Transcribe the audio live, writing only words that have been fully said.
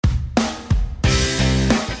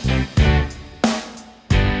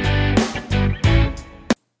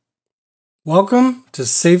Welcome to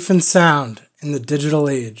Safe and Sound in the Digital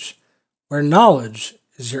Age, where knowledge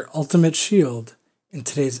is your ultimate shield in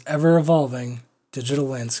today's ever-evolving digital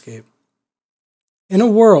landscape. In a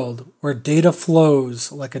world where data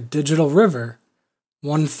flows like a digital river,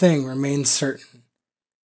 one thing remains certain: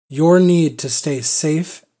 your need to stay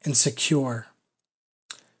safe and secure.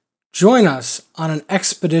 Join us on an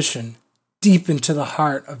expedition deep into the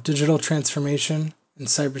heart of digital transformation and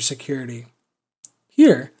cybersecurity.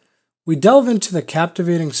 Here, we delve into the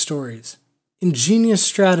captivating stories, ingenious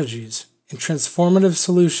strategies, and transformative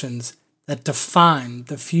solutions that define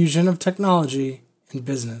the fusion of technology and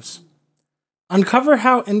business. Uncover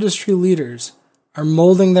how industry leaders are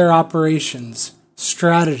molding their operations,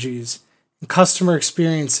 strategies, and customer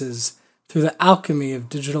experiences through the alchemy of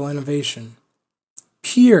digital innovation.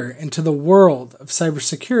 Peer into the world of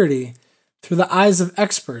cybersecurity through the eyes of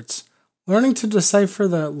experts, learning to decipher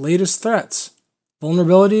the latest threats,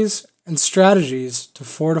 vulnerabilities, and strategies to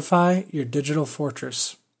fortify your digital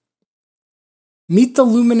fortress. Meet the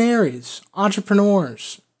luminaries,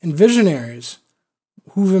 entrepreneurs, and visionaries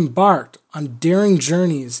who've embarked on daring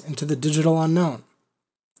journeys into the digital unknown,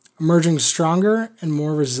 emerging stronger and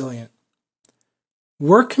more resilient.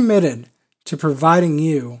 We're committed to providing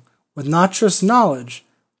you with not just knowledge,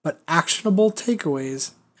 but actionable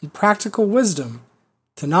takeaways and practical wisdom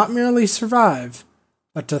to not merely survive,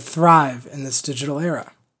 but to thrive in this digital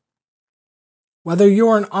era. Whether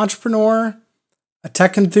you're an entrepreneur, a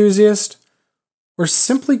tech enthusiast, or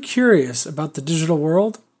simply curious about the digital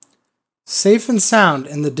world, Safe and Sound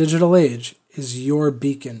in the Digital Age is your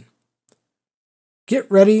beacon. Get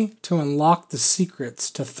ready to unlock the secrets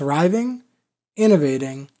to thriving,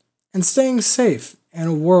 innovating, and staying safe in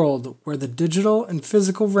a world where the digital and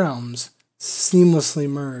physical realms seamlessly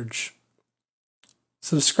merge.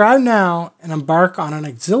 Subscribe now and embark on an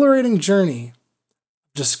exhilarating journey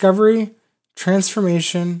of discovery,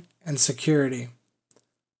 transformation, and security.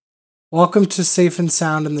 Welcome to Safe and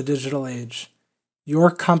Sound in the Digital Age,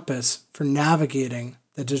 your compass for navigating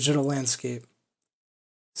the digital landscape.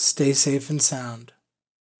 Stay safe and sound.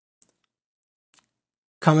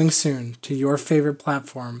 Coming soon to your favorite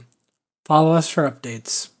platform. Follow us for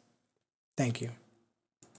updates. Thank you.